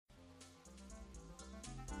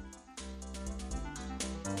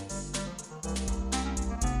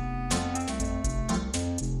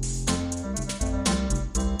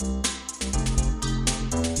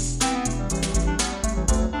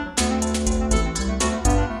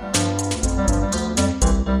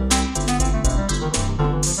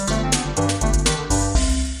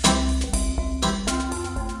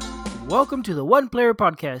welcome to the One Player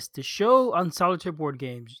Podcast, the show on solitaire board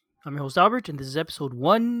games. I'm your host Albert, and this is episode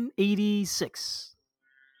 186.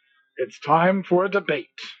 It's time for a debate.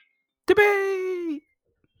 Debate!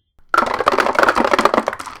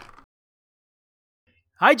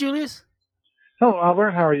 Hi, Julius. Hello,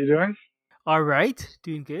 Albert. How are you doing? All right,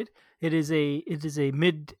 doing good. It is a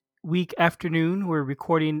mid-week afternoon. We're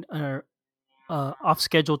recording our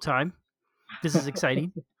off-schedule time. This is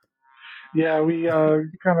exciting. Yeah, we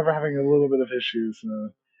kind of are having a little bit of issues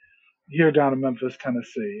here down in Memphis,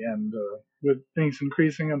 Tennessee, and with things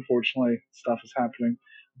increasing, unfortunately, stuff is happening.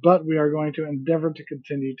 But we are going to endeavor to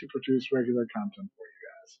continue to produce regular content for you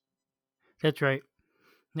guys. That's right.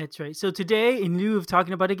 That's right. So today, in lieu of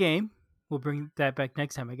talking about a game, we'll bring that back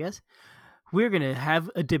next time, I guess. We're gonna have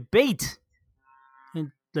a debate,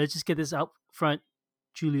 and let's just get this out front.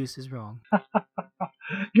 Julius is wrong.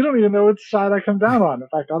 You don't even know which side I come down on. In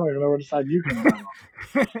fact, I don't even know which side you come down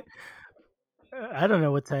on. I don't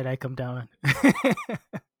know what side I come down on.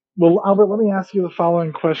 Well, Albert, let me ask you the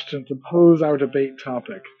following question to pose our debate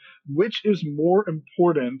topic. Which is more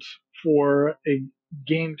important for a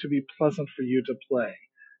game to be pleasant for you to play?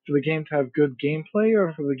 For the game to have good gameplay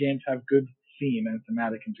or for the game to have good theme and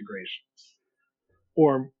thematic integrations?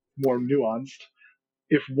 Or more nuanced,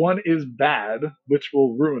 if one is bad, which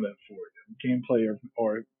will ruin it for you? Gameplay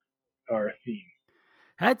or theme?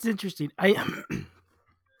 That's interesting.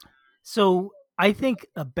 So I think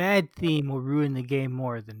a bad theme will ruin the game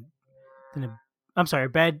more than a. I'm sorry, a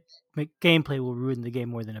bad gameplay will ruin the game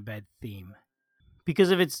more than a bad theme.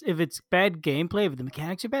 Because if it's bad gameplay, if the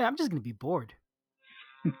mechanics are bad, I'm just gonna be bored,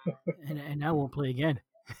 and I won't play again.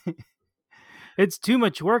 It's too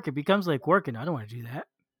much work. It becomes like work, and I don't want to do that.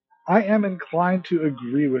 I am inclined to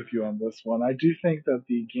agree with you on this one. I do think that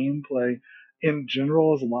the gameplay in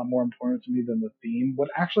general is a lot more important to me than the theme.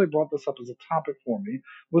 What actually brought this up as a topic for me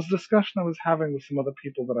was a discussion I was having with some other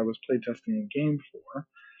people that I was playtesting a game for,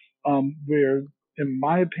 where, in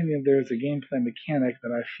my opinion, there's a gameplay mechanic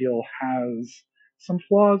that I feel has some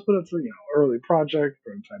flaws, but it's a early project,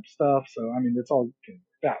 prototype stuff, so I mean it's all getting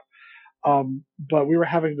worked out. But we were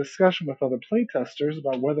having a discussion with other playtesters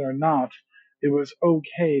about whether or not it was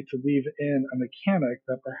okay to leave in a mechanic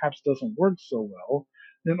that perhaps doesn't work so well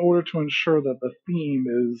in order to ensure that the theme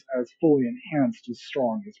is as fully enhanced as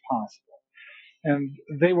strong as possible. And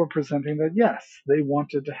they were presenting that yes, they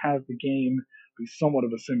wanted to have the game be somewhat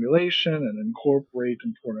of a simulation and incorporate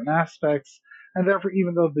important aspects, and therefore,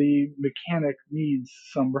 even though the mechanic needs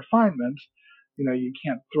some refinement, you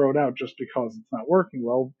can't throw it out just because it's not working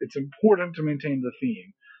well. It's important to maintain the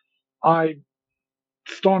theme. I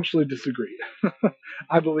staunchly disagree.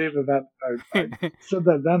 I believe I said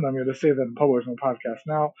that then. I'm going to say that in public on the podcast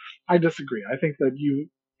now. I disagree. I think that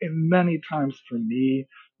in many times for me,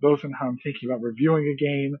 both in how I'm thinking about reviewing a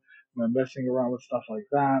game, when I'm messing around with stuff like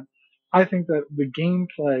that, I think that the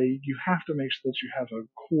gameplay, you have to make sure that you have a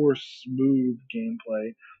core, smooth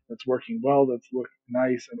gameplay that's working well, that's looking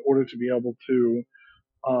nice, in order to be able to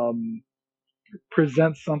um,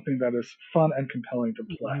 present something that is fun and compelling to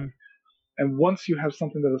play. Mm-hmm. And once you have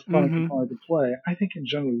something that is fun and Mm-hmm. compelling to play, I think in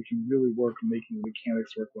general you can really work on making the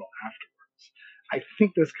mechanics work well afterwards. I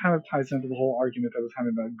think this kind of ties into the whole argument I was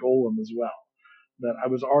having about Golem as well. That I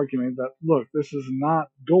was arguing that, look, this is not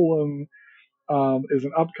Golem is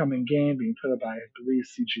an upcoming game being put up by, I believe,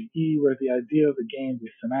 CGE, where the idea of the game, the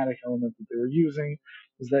thematic element that they were using,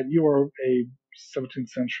 is that you are a 17th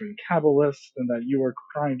century Kabbalist and that you are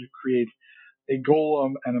trying to create a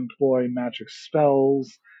golem and employ magic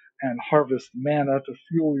spells and harvest mana to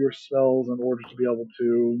fuel your spells in order to be able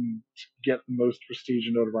to get the most prestige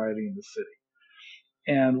and notoriety in the city.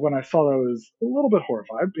 And when I saw that, I was a little bit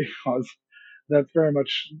horrified because that's very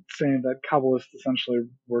much saying that Kabbalists essentially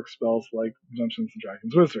work spells like Dungeons and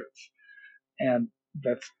Dragons Wizards. And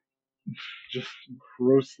that's just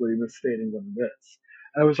grossly misstating what it is.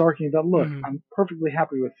 And I was arguing that, look, Mm-hmm. I'm perfectly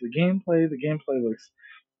happy with the gameplay. The gameplay looks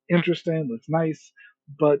interesting, looks nice,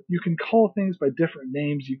 but you can call things by different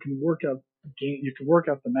names. You can work out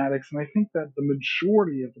thematics, and I think that the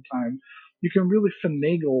majority of the time you can really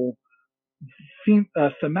finagle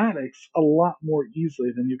thematics a lot more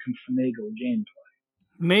easily than you can finagle gameplay.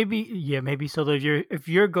 Maybe so. That if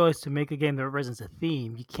your goal is to make a game that represents a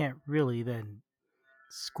theme, you can't really then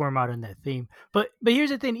squirm out on that theme. But here's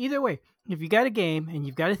the thing: either way, if you got a game and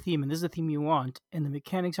you've got a theme, and this is a theme you want, and the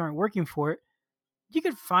mechanics aren't working for it, you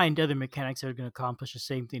could find other mechanics that are going to accomplish the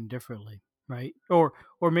same thing differently, right? Or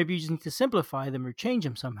maybe you just need to simplify them or change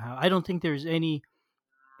them somehow. I don't think there's any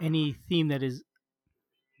theme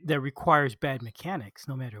that requires bad mechanics,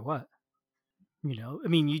 no matter what. I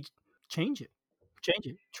mean, you change it,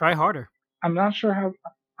 try harder. I'm not sure how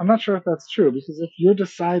I'm not sure if that's true because if you're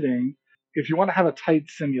deciding if you want to have a tight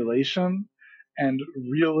simulation and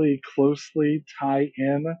really closely tie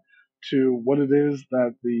in to what it is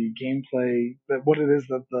that the gameplay, that what it is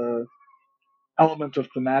that the element of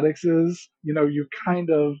thematics is, you kind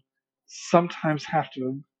of sometimes have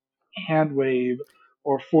to hand wave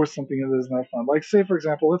or force something that is not fun. Like, say, for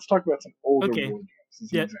example, let's talk about some older Okay, board games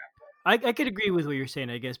as an yeah, example. I could agree with what you're saying,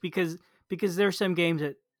 I guess, because there are some games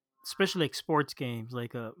that, especially like sports games,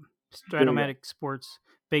 like There you go. Stratomatic Sports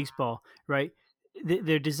Baseball, right?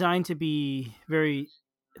 They're designed to be very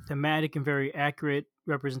thematic and very accurate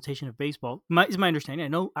representation of baseball. Is my understanding.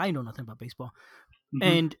 I know nothing about baseball, Hmm.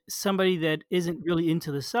 and somebody that isn't really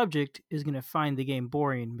into the subject is going to find the game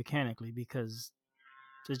boring mechanically because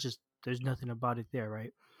there's nothing about it there,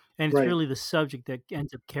 right? And it's Right, really the subject that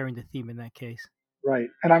ends up carrying the theme in that case. right.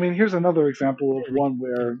 And I mean, here's another example of The one game.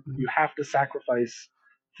 where Mhm. you have to sacrifice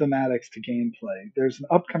thematics to gameplay. There's an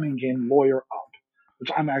upcoming game, Lawyer Up,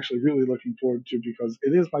 which I'm actually really looking forward to because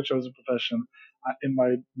it is my chosen profession. In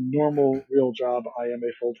my normal real job, I am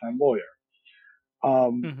a full time lawyer.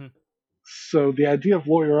 Um, Mhm. So the idea of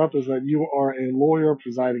Lawyer Up is that you are a lawyer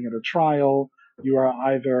presiding at a trial. You are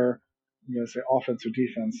either, I'm going to say offense or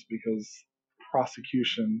defense because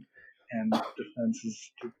prosecution and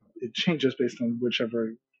defense it changes based on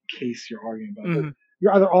whichever case you're arguing about. But Mhm.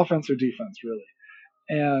 you're either offense or defense, really.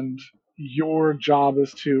 And your job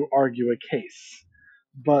is to argue a case.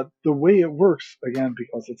 But the way it works, again,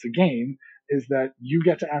 because it's a game, is that you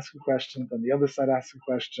get to ask a question, then the other side asks a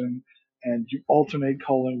question, and you alternate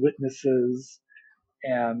calling witnesses,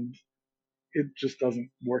 and it just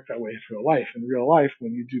doesn't work that way in real life. In real life,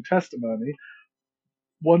 when you do testimony,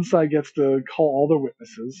 one side gets to call all the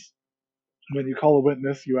witnesses. When you call a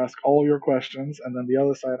witness, you ask all your questions, and then the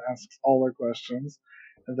other side asks all their questions,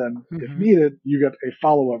 and then if Mhm. needed, you get a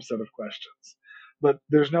follow-up set of questions. But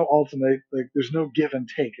there's no alternate, like there's no give and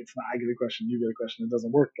take. It's not I get a question, you get a question. It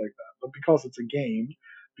doesn't work like that. But because it's a game,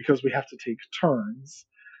 because we have to take turns,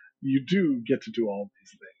 you do get to do all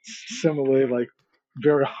these things. Similarly, like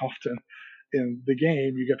very often in the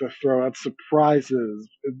game, you get to throw out surprises.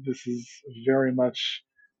 This is very much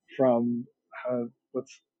from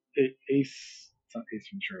what's Ace. It's not Ace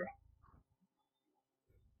Ventura.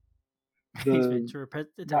 Ace The Ventura,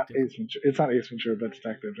 Pet not Detective. Ace Ventura. It's not Ace Ventura, but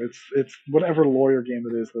Detective. It's whatever lawyer game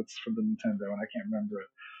it is that's from the Nintendo, and I can't remember it.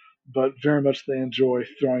 But very much they enjoy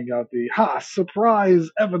throwing out the surprise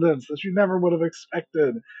evidence that you never would have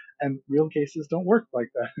expected. And real cases don't work like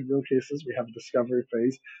that. In real cases, we have a discovery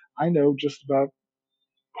phase. I know just about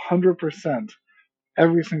 100%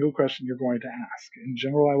 every single question you're going to ask. In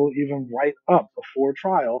general, I will even write up before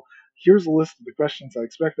trial. Here's a list of the questions I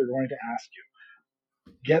expect they're going to ask you.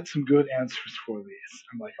 Get some good answers for these.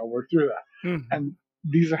 I'm like, I'll work through that. Mhm. And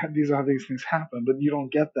these are how these things happen, but you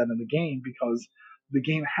don't get that in the game because the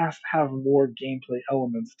game has to have more gameplay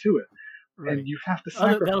elements to it, and Right. you have to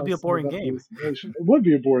Oh, that'll be a sacrifice some of boring that for game. the simulation. It would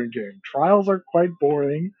be a boring game. Trials are quite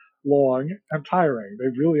boring, long, and tiring. They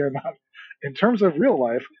really are not. In terms of real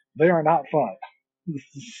life, they are not fun.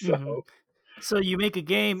 Mhm. So So you make a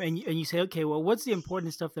game and you say, okay, well, what's the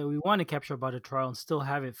important stuff that we want to capture about a trial and still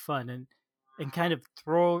have it fun and kind of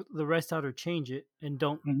throw the rest out or change it and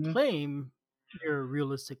don't mhm, claim your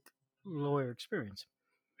realistic lawyer experience.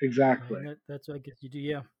 Right? exactly. And that's what I guess you do.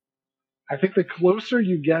 Yeah. I think the closer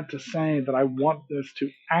you get to saying that I want this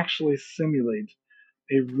to actually simulate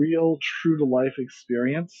a real, true to life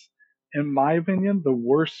experience, in my opinion, the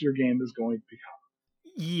worse your game is going to become.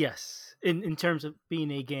 Yes. In terms of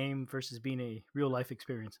being a game versus being a real life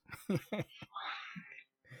experience.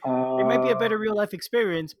 It might be a better Uh, real life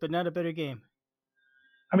experience, but not a better game.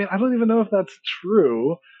 I mean, I don't even know if that's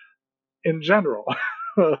true in general.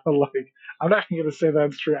 Like, I'm not going to say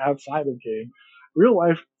that's true outside of game. Real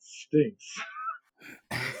life stinks.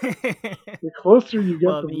 The closer you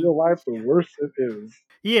Well, get I to mean, real life, the worse it is.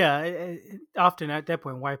 yeah. Often at that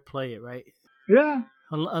point, why play it, right? Yeah,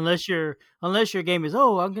 Unless your game is,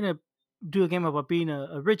 oh, I'm gonna do a game about being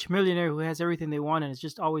a rich millionaire who has everything they want and is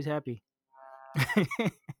just always happy,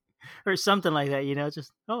 or something like that.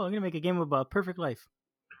 Just, oh, I'm gonna make a game about a perfect life,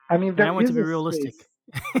 I mean, and I there want it to is be a realistic. space.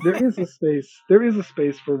 There is a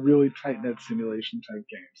space for really tight knit simulation type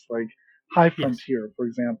games. Like High Yes. Frontier, for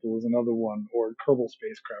example, is another one, or Kerbal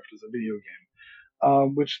Spacecraft is a video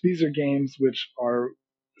game. Which these are games which are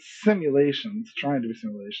simulations, trying to be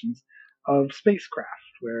simulations of spacecraft,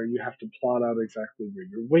 where you have to plot out exactly where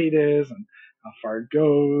your weight is and how far it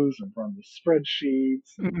goes, and run the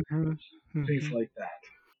spreadsheets and Hmm. things Hmm. like that.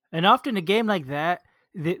 And often a game like that,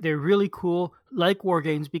 they're really cool, like war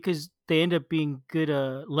games, because they end up being good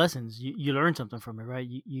lessons. You learn something from it, right?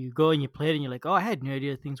 You go and you play it, and you're like, oh, I had no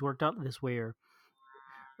idea things worked out this way, or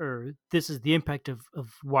this is the impact of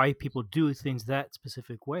why people do things that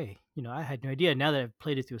specific way. I had no idea. Now that I've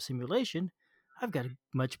played it through a simulation, I've got a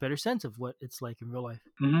much better sense of what it's like in real life.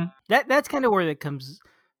 Mm-hmm. That's kind of where that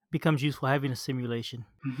becomes useful, having a simulation.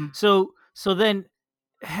 Mm-hmm. So then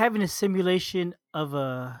having a simulation of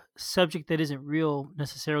a subject that isn't real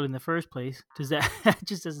necessarily in the first place, does that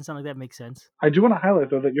just doesn't sound like that makes sense. I do want to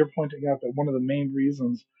highlight, though, that you're pointing out that one of the main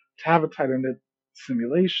reasons to have a tighter knit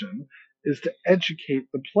simulation is to educate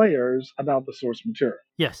the players about the source material.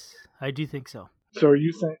 Yes, I do think so. So are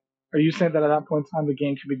you saying that at that point in time the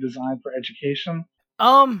game can be designed for education?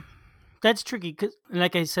 That's tricky because,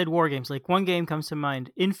 like I said, war games. Like one game comes to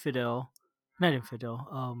mind, Infidel, Men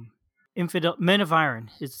of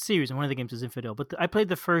Iron. It's a series, and one of the games is Infidel. But I played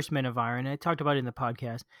the first Men of Iron, and I talked about it in the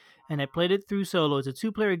podcast. And I played it through solo. It's a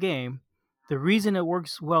 2-player game. The reason it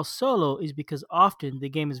works well solo is because often the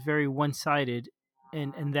game is very one-sided,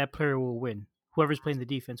 and that player will win. Whoever's playing the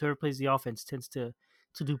defense, whoever plays the offense, tends to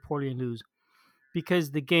do poorly and lose,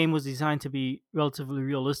 because the game was designed to be relatively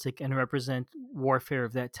realistic and represent warfare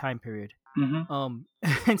of that time period.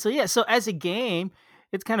 Mm-hmm. And so as a game,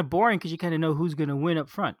 it's kind of boring because you kind of know who's going to win up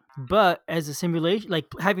front. But as a simulation, like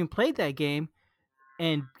having played that game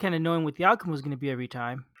and kind of knowing what the outcome was going to be every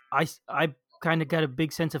time, I kind of got a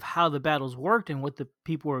big sense of how the battles worked and what the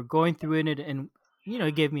people were going through in it, and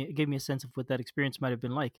it gave me a sense of what that experience might have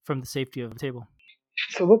been like from the safety of the table.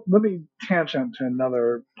 So let me tangent to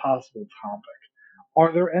another possible topic.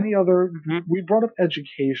 Are there any other? We brought up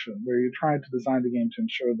education, where you're trying to design the game to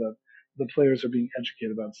ensure that the players are being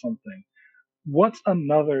educated about something. What's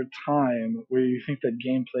another time where you think that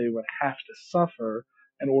gameplay would have to suffer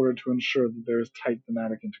in order to ensure that there's tight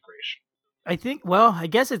thematic integration? I think, well, I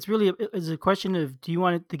guess it's really a question of, do you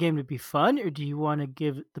want the game to be fun, or do you want to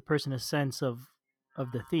give the person a sense of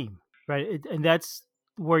the theme, right? And that's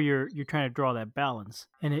where you're trying to draw that balance.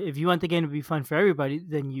 And if you want the game to be fun for everybody,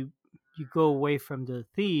 then you go away from the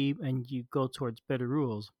theme and you go towards better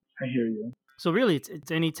rules. I hear you. So really,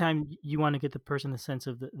 it's any time you want to get the person a sense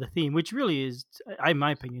of the theme, which really is, in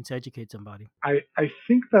my opinion, to educate somebody. I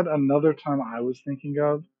think that another time I was thinking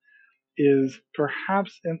of is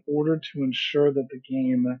perhaps in order to ensure that the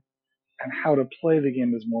game and how to play the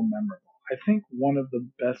game is more memorable. I think one of the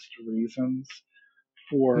best reasons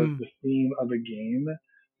for the theme of a game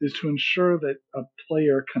is to ensure that a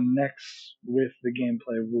player connects with the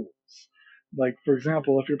gameplay rules. Like, for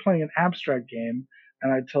example, if you're playing an abstract game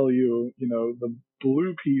and I tell you, the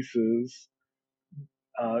blue pieces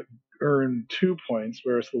earn 2 points,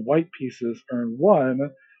 whereas the white pieces earn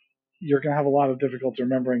 1, you're going to have a lot of difficulty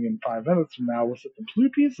remembering in 5 minutes from now, was it the blue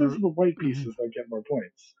pieces or the white pieces that get more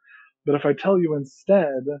points? But if I tell you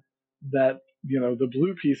instead that, the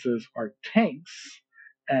blue pieces are tanks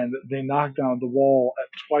and they knock down the wall at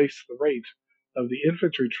twice the rate of the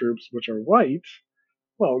infantry troops, which are white,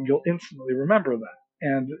 well, you'll instantly remember that.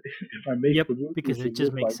 And if I make the blue because pieces it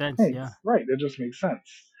just look makes like sense, tanks, yeah. right, it just makes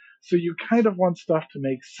sense. So you kind of want stuff to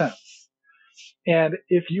make sense. And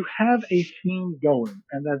if you have a theme going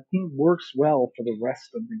and that theme works well for the rest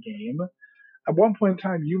of the game, at one point in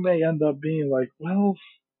time you may end up being like, well,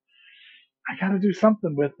 I gotta do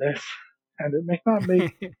something with this. And it may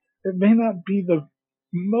not be the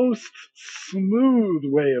most smooth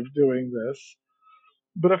way of doing this,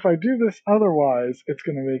 but if I do this otherwise, it's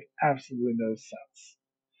gonna make absolutely no sense.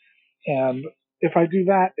 And if I do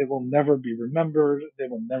that, it will never be remembered. They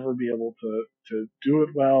will never be able to do it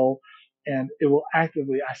well. And it will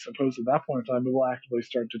actively, I suppose at that point in time, it will actively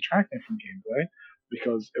start detracting from gameplay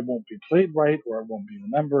because it won't be played right or it won't be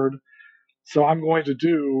remembered. So I'm going to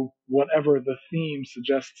do whatever the theme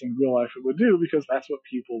suggests in real life it would do because that's what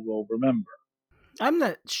people will remember. I'm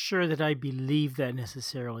not sure that I believe that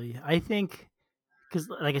necessarily. I think, because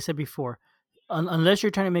like I said before, unless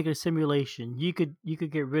you're trying to make it a simulation, you could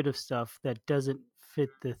get rid of stuff that doesn't fit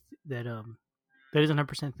that isn't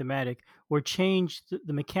 100% thematic, or change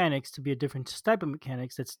the mechanics to be a different type of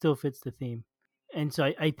mechanics that still fits the theme. And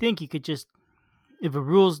so I think you could just, if a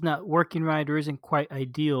rule's not working right or isn't quite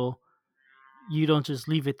ideal, you don't just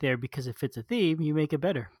leave it there because it fits a theme. You make it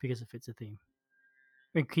better because it fits a theme,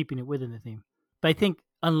 and keeping it within the theme. But I think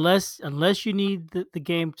unless you need the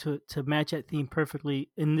game to match that theme perfectly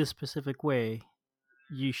in this specific way,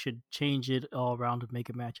 you should change it all around to make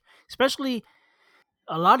it match. Especially,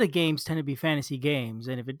 a lot of games tend to be fantasy games,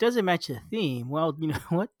 and if it doesn't match the theme, well, you know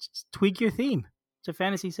what? Just tweak your theme. It's a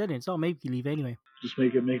fantasy setting. It's all make believe anyway. Just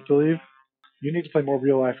make it make believe. You need to play more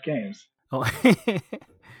real life games. Oh,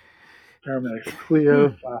 Paramedics Clear,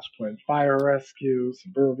 Hmm. Flashpoint Fire Rescue,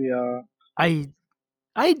 Suburbia. I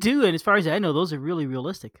I do, and as far as I know, those are really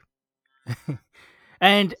realistic.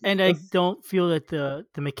 And I This, don't feel that the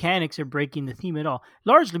mechanics are breaking the theme at all.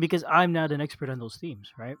 Largely because I'm not an expert on those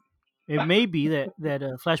themes, right? It may be that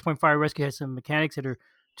Flashpoint Fire Rescue has some mechanics that are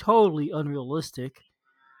totally unrealistic,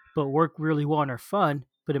 but work really well and are fun.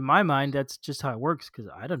 But in my mind, that's just how it works because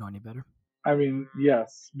I don't know any better. I mean,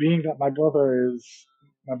 yes, being that my brother is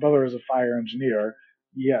a fire engineer,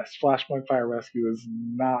 yes, Flashpoint Fire Rescue is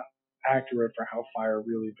not accurate for how fire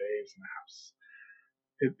really behaves in a house.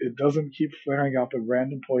 It doesn't keep flaring up at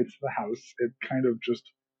random points in the house. It kind of just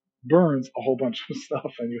burns a whole bunch of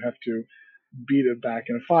stuff, and you have to beat it back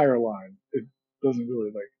in a fire line. It doesn't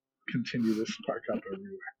really like continue to spark up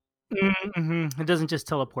everywhere. Mm-hmm. It doesn't just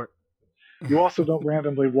teleport. You also don't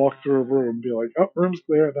randomly walk through a room and be like, "Oh, room's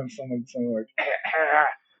clear," then someone like,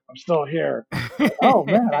 "I'm still here." Like, oh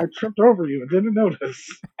man, I tripped over you and didn't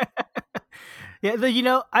notice. Yeah,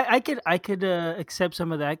 I could accept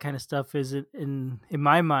some of that kind of stuff. Is in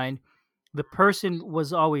my mind, the person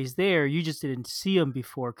was always there. You just didn't see them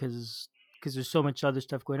before because there's so much other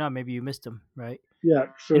stuff going on. Maybe you missed them, right? Yeah, And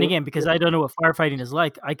so again, because I don't know what firefighting is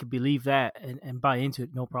like, I could believe that and buy into it,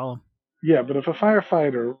 no problem. yeah, but if a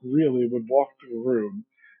firefighter really would walk through a room,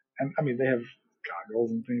 and I mean they have goggles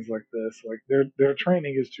and things like this, like their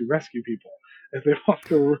training is to rescue people. If they walk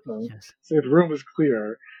through a room, Yes. say the room is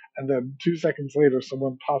clear, and then 2 seconds later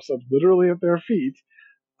someone pops up literally at their feet,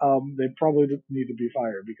 they probably need to be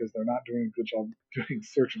fired because they're not doing a good job doing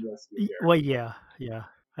search and rescue here. Well, yeah, yeah,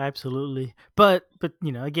 absolutely. But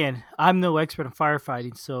again, I'm no expert on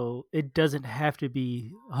firefighting, so it doesn't have to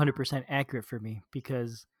be 100% accurate for me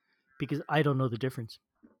because I don't know the difference.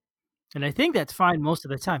 And I think that's fine most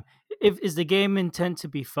of the time. If is the game intended to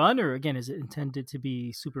be fun, or again, is it intended to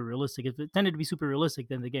be super realistic? If it intended to be super realistic,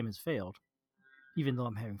 then the game has failed, even though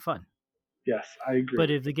I'm having fun. Yes, I agree. But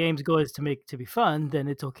if the game's goal is to make to be fun, then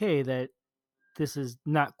it's okay that this is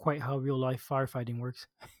not quite how real life firefighting works.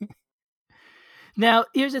 Now,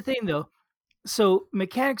 here's the thing though. So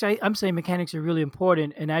mechanics, I'm saying mechanics are really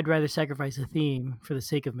important, and I'd rather sacrifice a theme for the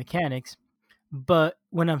sake of mechanics. But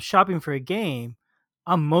when I'm shopping for a game,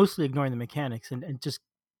 I'm mostly ignoring the mechanics and just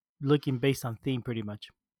looking based on theme pretty much.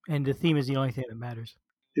 And the theme is the only thing that matters.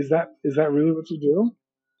 Is that really what you do?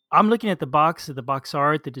 I'm looking at the box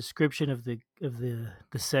art, the description of the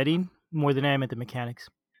setting more than I am at the mechanics.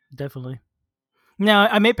 Definitely. Now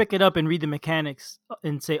I may pick it up and read the mechanics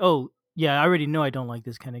and say, "Oh, yeah, I already know I don't like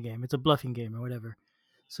this kind of game. It's a bluffing game or whatever."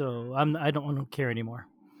 So I don't care anymore.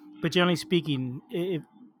 But generally speaking, if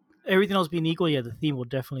everything else being equal, yeah, the theme will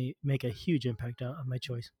definitely make a huge impact on my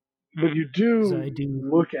choice. But you Because do I do.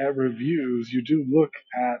 look at reviews. You do look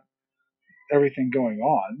at everything going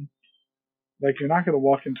on. Like you're not going to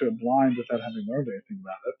walk into it blind without having learned anything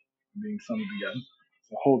about it. Being summoned again.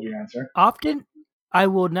 So hold your answer. Often, I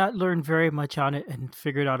will not learn very much on it and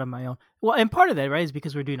figure it out on my own. Well, and part of that, right, is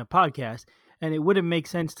because we're doing a podcast, and it wouldn't make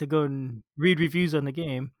sense to go and read reviews on the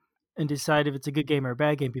game and decide if it's a good game or a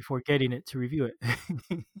bad game before getting it to review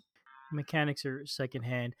it. Mechanics are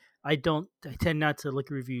secondhand. I tend not to look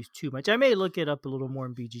at reviews too much. I may look it up a little more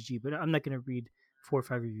in BGG, but I'm not going to read 4 or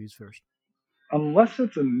 5 reviews first. Unless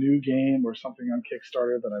it's a new game or something on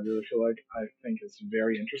Kickstarter that I really feel like I think is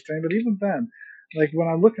very interesting. But even then, like when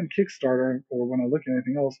I look on Kickstarter or when I look at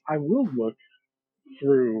anything else, I will look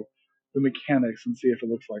through the mechanics and see if it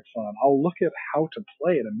looks like fun. I'll look at how to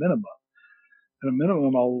play at a minimum. At a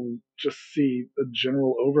minimum, I'll just see a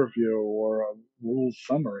general overview or a rules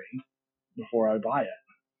summary before I buy it.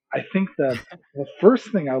 I think that the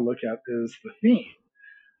first thing I look at is the theme,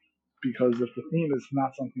 because if the theme is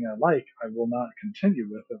not something I like, I will not continue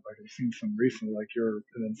with it. Like I've seen some recently, like you're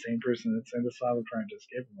an insane person in an insane asylum trying to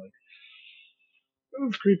escape. I'm like, that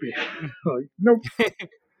was creepy. Like, nope.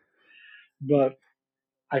 But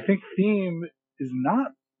I think theme is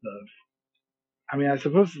not the. I mean, I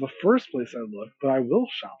suppose it's the first place I look, but I will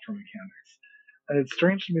shop for mechanics. And it's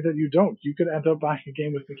strange to me that you don't. You could end up buying a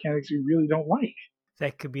game with mechanics you really don't like.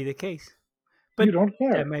 That could be the case, You but don't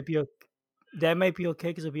that care. might be okay. That might be okay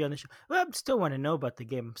because it'll be on the show. Well, I still want to know about the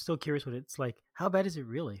game. I'm still curious what it's like. How bad is it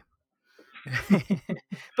really?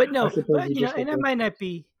 But I no, suppose but you just have and I to. might not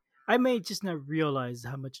be. I may just not realize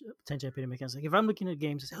how much attention I pay to mechanics. Like if I'm looking at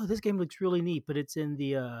games, I say, "Oh, this game looks really neat," but it's in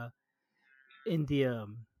the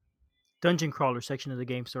dungeon crawler section of the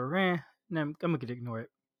game store. No, I'm gonna ignore it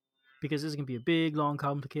because this is gonna be a big, long,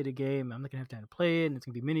 complicated game. I'm not gonna have time to play it, and it's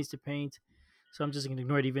gonna be minis to paint. So I'm just gonna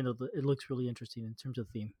ignore it, even though it looks really interesting in terms of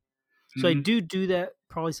theme. So I Mhm. do that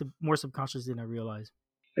probably more subconsciously than I realize.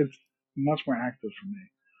 It's much more active for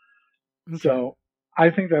me. Okay. So I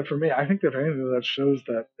think that for me, I think that if anything, that shows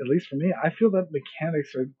that, at least for me, I feel that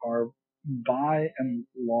mechanics are by and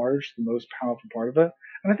large the most powerful part of it.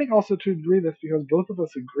 And I think also to agree that's because both of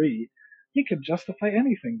us agree you could justify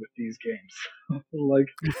anything with these games. Like,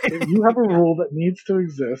 if you have a Yeah. rule that needs to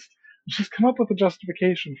exist, just come up with a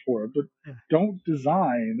justification for it, but Yeah. don't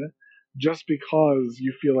design just because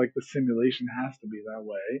you feel like the simulation has to be that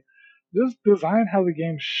way. Just design how the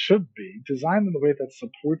game should be, design in the way that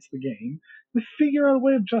supports the game, and figure out a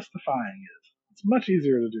way of justifying it. It's much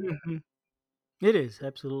easier to do that. Hmm. It is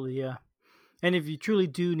absolutely, yeah. And if you truly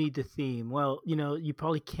do need the theme, well, you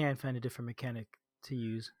probably can find a different mechanic to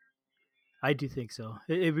use. I do think so.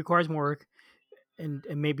 It requires more work, and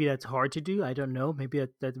maybe that's hard to do. I don't know. Maybe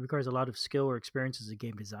that requires a lot of skill or experience as a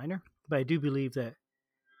game designer. But I do believe that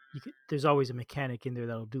there's always a mechanic in there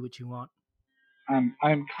that'll do what you want. I'm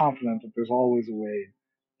confident that there's always a way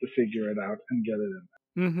to figure it out and get it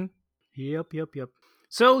in. Mm-hmm. Yep.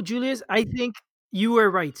 So, Julius, I think you were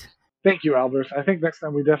right. Thank you, Albert. I think next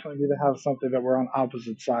time we definitely need to have something that we're on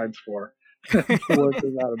opposite sides for to work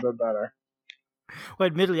this out a bit better. Well,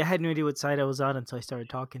 admittedly, I had no idea what side I was on until I started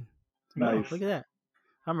talking. Oh, Nice. look at that.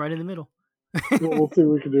 I'm right in the middle. We'll see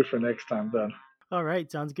what we can do for next time then. All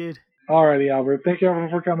right, sounds good. Alrighty, Albert. Thank you everyone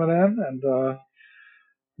for coming in, and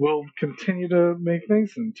we'll continue to make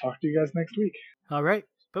things and talk to you guys next week. All right,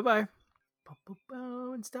 bye-bye.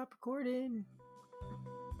 And stop recording.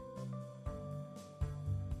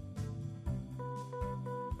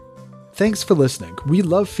 Thanks for listening. We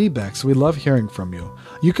love feedback, so we love hearing from you.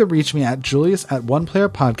 You can reach me at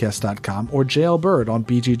julius@oneplayerpodcast.com or JLBird on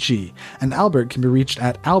BGG, and Albert can be reached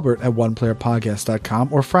at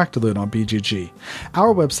albert@oneplayerpodcast.com or Fractaloon on BGG.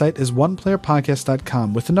 Our website is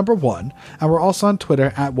oneplayerpodcast.com with the number 1, and we're also on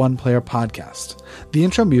Twitter at oneplayerpodcast. The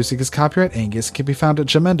intro music is copyright Angus, can be found at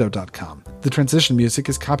jamendo.com. The transition music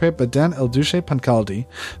is copyright by Dan Elduce Pancaldi,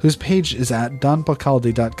 whose page is at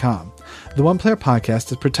donpancaldi.com. The One Player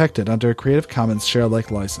Podcast is protected under a Creative Commons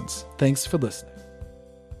share-alike license. Thanks for listening.